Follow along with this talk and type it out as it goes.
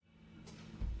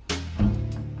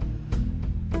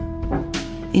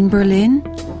In Berlin,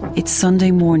 it's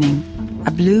Sunday morning,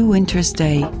 a blue winter's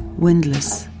day,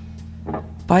 windless.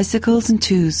 Bicycles and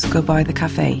twos go by the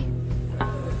cafe.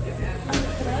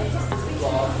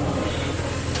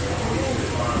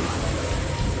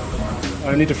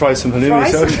 I need to fry some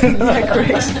halloumi. Yeah,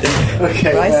 great.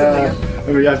 Okay, Fry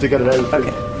something. we have to get it out.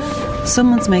 Okay.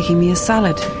 Someone's making me a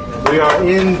salad. We are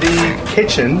in the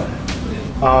kitchen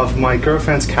of my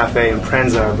girlfriend's cafe in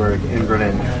Prenzlauer in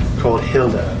Berlin called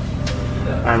Hilda,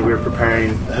 and we're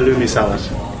preparing halloumi salad.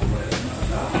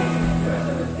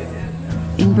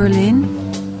 In Berlin,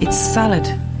 it's salad.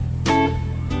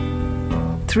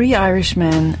 3 Irish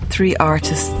men, 3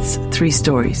 artists, 3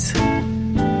 stories.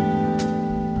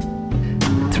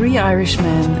 3 Irish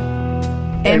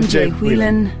men: MJ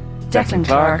Whelan, Declan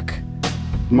Clarke,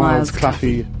 Myles,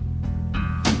 Claffey.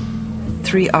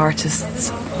 3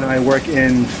 artists. I work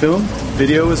in film,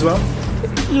 video as well.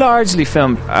 Largely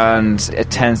film, and it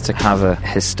tends to have a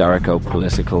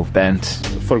historico-political bent.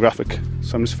 Photographic.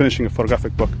 So I'm just finishing a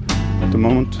photographic book at the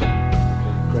moment.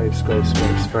 Grapes,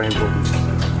 very important.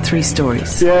 3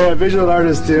 stories. Yeah, visual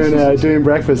artist doing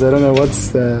breakfast. I don't know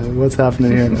what's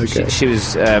happening here. Okay. She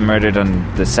was murdered on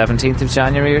the 17th of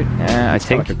January, I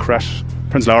think. Like a crash.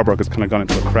 Prenzlauer has kind of gone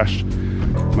into a crash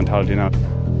mentality now.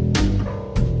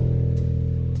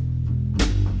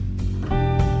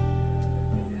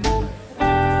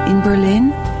 In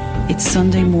Berlin, it's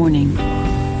Sunday morning.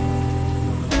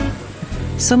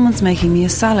 Someone's making me a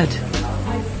salad.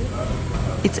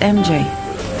 It's MJ.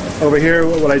 Over here,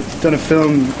 well, I'd done a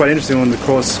film, quite interesting one, the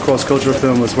cross-cultural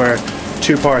film, was where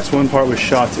 2 parts. One part was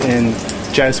shot in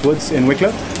Jouse Woods in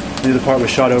Wicklow, and the other part was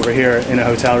shot over here in a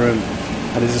hotel room.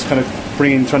 And it's just kind of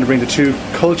trying to bring the 2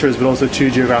 cultures, but also 2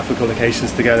 geographical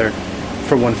locations together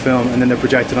for one film, and then they're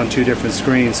projected on 2 different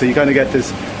screens. So you kind of get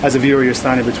this, as a viewer, you're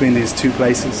standing between these 2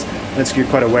 places, and you're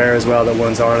quite aware as well that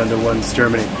one's Ireland and one's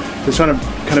Germany. Just trying to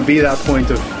kind of be that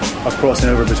point of crossing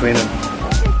over between them.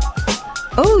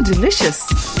 Oh, delicious.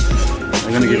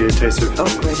 I'm going to give you a taste of it. Oh,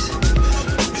 great.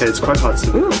 Okay, it's quite hot.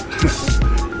 So. Ooh.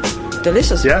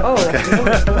 Delicious. Yeah? Oh, okay.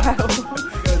 that's wow.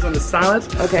 It's on a salad.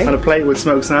 Okay. On a plate with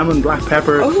smoked salmon, black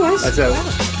pepper. Oh, right. That's it.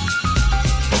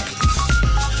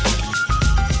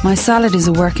 My salad is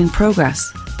a work in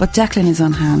progress, but Declan is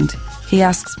on hand. He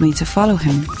asks me to follow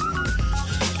him.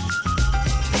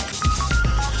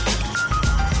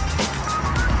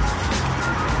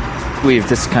 We have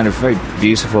this kind of very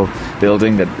beautiful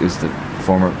building that is the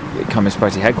former Communist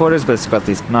Party headquarters, but it's got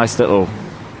these nice little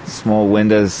small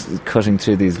windows cutting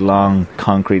through these long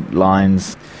concrete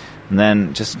lines. And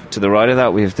then just to the right of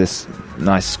that, we have this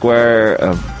nice square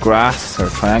of grass, or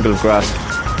triangle of grass.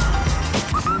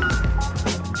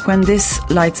 When this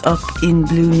lights up in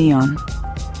blue neon.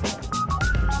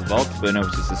 The Vault Spooner,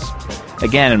 which is this,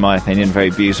 again, in my opinion,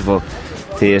 very beautiful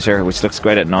theatre, which looks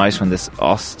great at night when this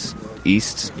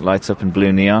East lights up in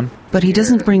blue neon. But he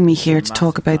doesn't bring me here to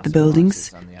talk about the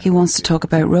buildings. He wants to talk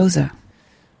about Rosa.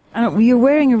 You're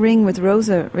wearing a ring with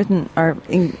Rosa written, or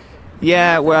in...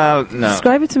 Yeah, well, no.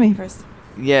 Describe it to me first.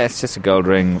 Yeah, it's just a gold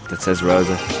ring that says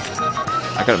Rosa.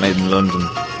 I got it made in London.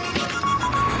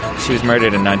 She was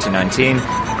murdered in 1919.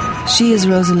 She is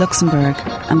Rosa Luxemburg,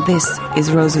 and this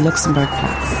is Rosa Luxemburg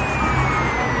Platz.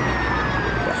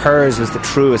 Hers was the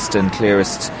truest and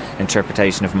clearest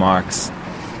interpretation of Marx.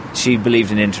 She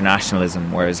believed in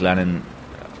internationalism, whereas Lenin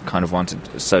kind of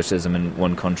wanted socialism in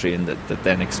one country and that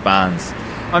then expands.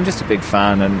 I'm just a big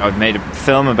fan, and I've made a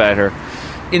film about her.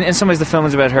 In some ways the film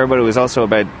was about her, but it was also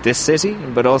about this city,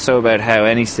 but also about how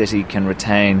any city can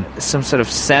retain some sort of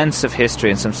sense of history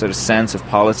and some sort of sense of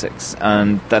politics,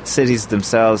 and that cities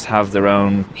themselves have their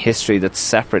own history that's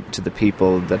separate to the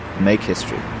people that make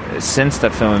history. Since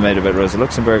that film I made about Rosa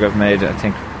Luxemburg, I've made, I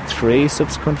think, 3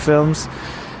 subsequent films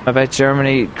about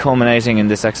Germany, culminating in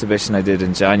this exhibition I did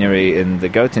in January in the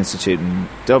Goethe Institute in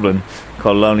Dublin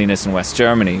called Loneliness in West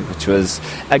Germany, which was,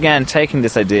 again, taking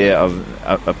this idea of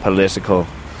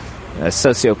a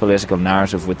socio-political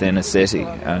narrative within a city,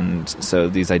 and so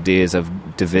these ideas of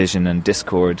division and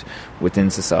discord within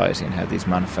society and how these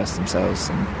manifest themselves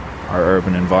in our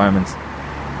urban environments.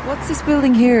 What's this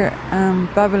building here?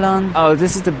 Babylon? Oh,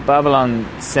 this is the Babylon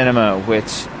Cinema,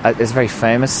 which is a very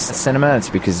famous cinema. It's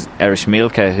because Erich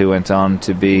Mielke, who went on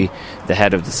to be the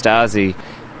head of the Stasi,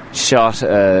 shot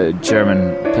a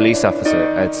German police officer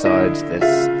outside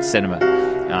this cinema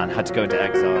and had to go into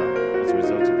exile as a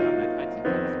result of that.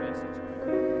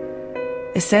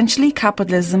 Essentially,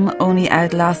 capitalism only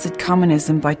outlasted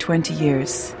communism by 20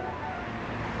 years.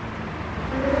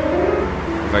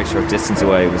 A very short distance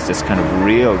away was this kind of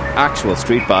real, actual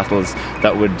street battles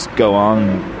that would go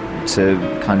on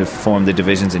kind of form the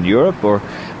divisions in Europe, or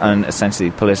an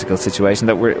essentially political situation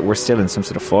that we're still in some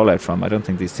sort of fallout from. I don't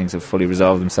think these things have fully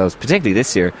resolved themselves, particularly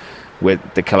this year with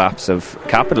the collapse of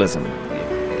capitalism.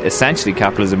 Essentially,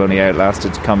 capitalism only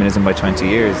outlasted communism by 20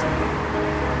 years.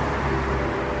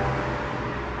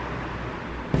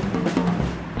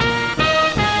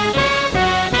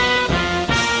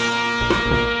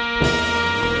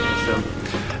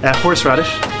 Horseradish,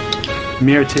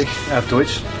 Meertig auf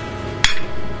Deutsch,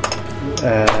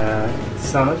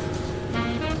 salad.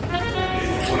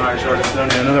 One Irish artist,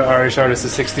 another Irish artist, a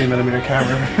 16mm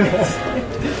camera.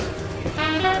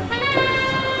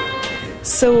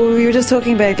 So we were just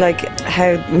talking about like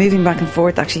how moving back and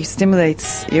forth actually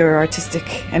stimulates your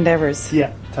artistic endeavours.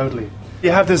 Yeah, totally.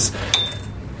 You have this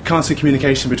constant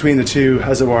communication between the two,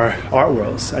 as it were, art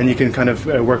worlds, and you can kind of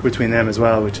work between them as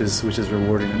well, which is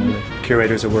rewarding. And the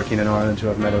curators are working in Ireland who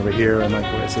I've met over here, and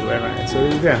likewise the way around. So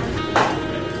yeah,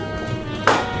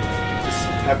 just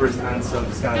peppers and some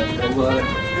scallions.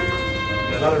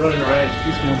 A lot of running around.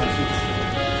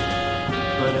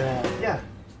 But yeah.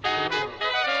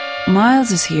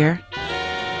 Myles is here.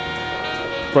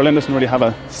 Berlin doesn't really have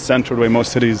a centre the way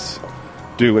most cities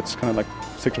do. It's kind of like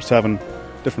 6 or 7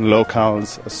 different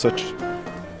locales as such.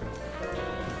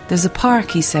 There's a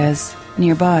park, he says,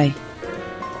 nearby.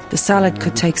 The salad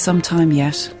could take some time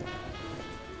yet.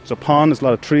 There's a pond, there's a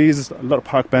lot of trees, a lot of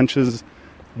park benches,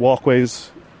 walkways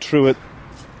through it.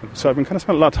 So I've been kind of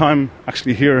spent a lot of time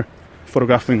actually here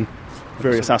photographing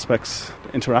various aspects,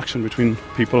 the interaction between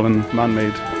people and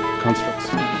man-made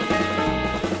constructs.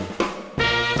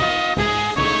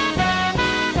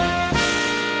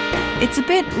 It's a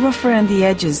bit rough around the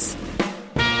edges.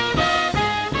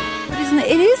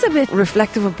 It is a bit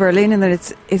reflective of Berlin in that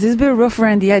it is a bit rough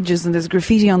around the edges, and there's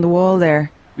graffiti on the wall there.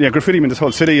 Yeah, graffiti, I mean, this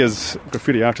whole city is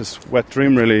graffiti artists' wet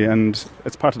dream, really, and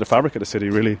it's part of the fabric of the city,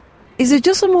 really. Is it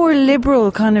just a more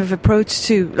liberal kind of approach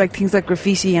to like things like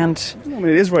graffiti and... I mean,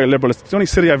 it is very liberal. It's the only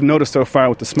city I've noticed so far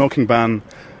with the smoking ban.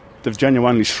 They've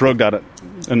genuinely shrugged at it.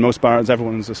 In most bars,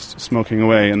 everyone's just smoking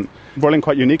away. And Berlin,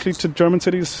 quite uniquely to German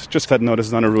cities, just said, no, this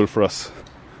is not a rule for us.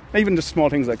 Even just small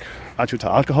things like attitude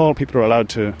to alcohol. People are allowed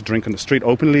to drink on the street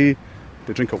openly.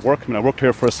 They drink at work. I mean, I worked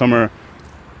here for a summer.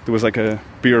 There was like a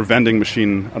beer vending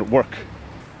machine at work.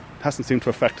 It hasn't seemed to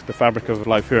affect the fabric of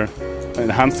life here. It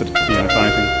enhanced it, if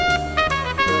anything.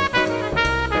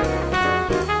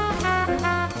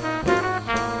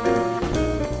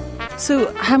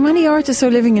 So, how many artists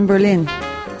are living in Berlin?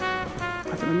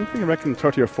 I reckon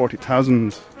 30 or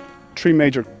 40,000. 3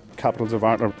 major capitals of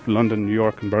art are London, New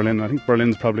York and Berlin. I think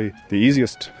Berlin's probably the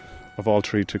easiest of all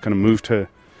 3 to kind of move to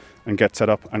and get set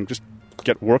up and just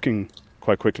get working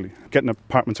quite quickly. Getting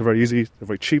apartments are very easy, they're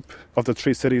very cheap. Of the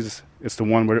 3 cities, it's the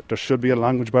one where there should be a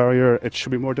language barrier. It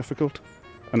should be more difficult,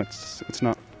 and it's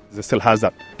not. It still has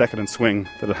that decadent swing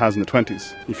that it has in the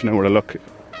 20s, if you know where to look.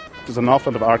 There's an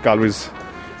awful lot of art galleries.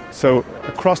 So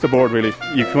across the board, really, if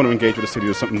you want to engage with the city,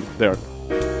 there's something there.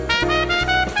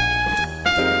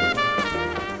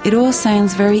 It all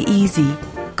sounds very easy,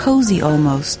 cosy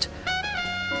almost.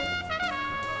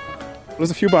 There's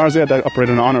a few bars there that operate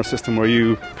an honour system where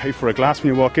you pay for a glass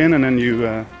when you walk in, and then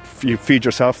you feed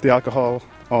yourself the alcohol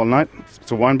all night.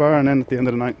 It's a wine bar, and then at the end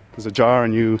of the night there's a jar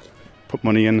and you put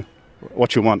money in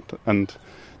what you want, and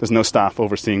there's no staff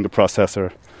overseeing the process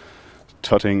or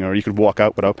tutting, or you could walk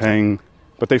out without paying.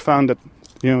 But they found that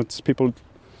it's people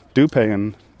do pay,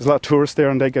 and there's a lot of tourists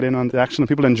there and they get in on the action, and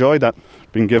people enjoy that,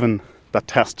 being given that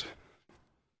test.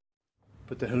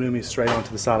 Put the halloumi straight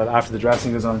onto the salad after the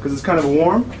dressing goes on, because it's kind of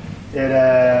warm.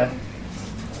 It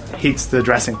heats the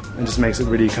dressing and just makes it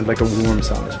really kind of like a warm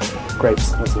salad.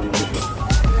 Grapes, that's what I'm looking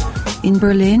for. In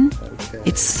Berlin,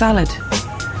 it's salad.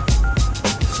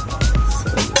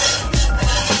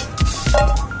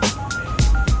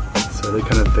 So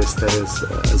they stay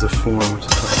as a form.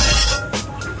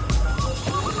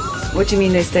 What do you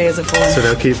mean they stay as a form? So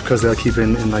they'll keep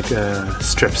in like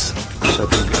strips, which I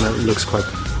think kind of looks quite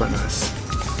nice.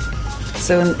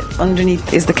 So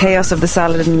underneath is the chaos of the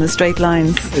salad and the straight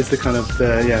lines. It's the kind of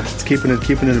it's keeping it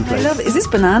in place. I love it. Is this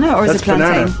banana or is it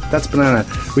plantain? That's banana.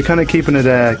 We kind of keeping it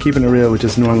real, which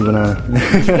is normal banana.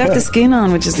 You've got the skin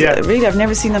on, which is really, I've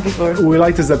never seen that before. We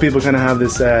like this, that people kind of have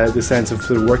this sense of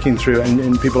sort of working through,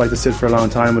 and people like to sit for a long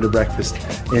time with a breakfast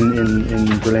in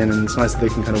Berlin, and it's nice that they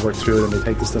can kind of work through it and they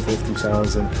take the stuff off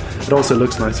themselves, and it also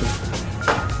looks nicer.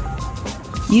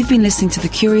 You've been listening to The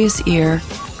Curious Ear.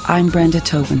 I'm Brenda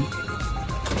Tobin.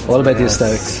 All about the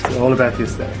aesthetics. All about the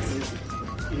aesthetics.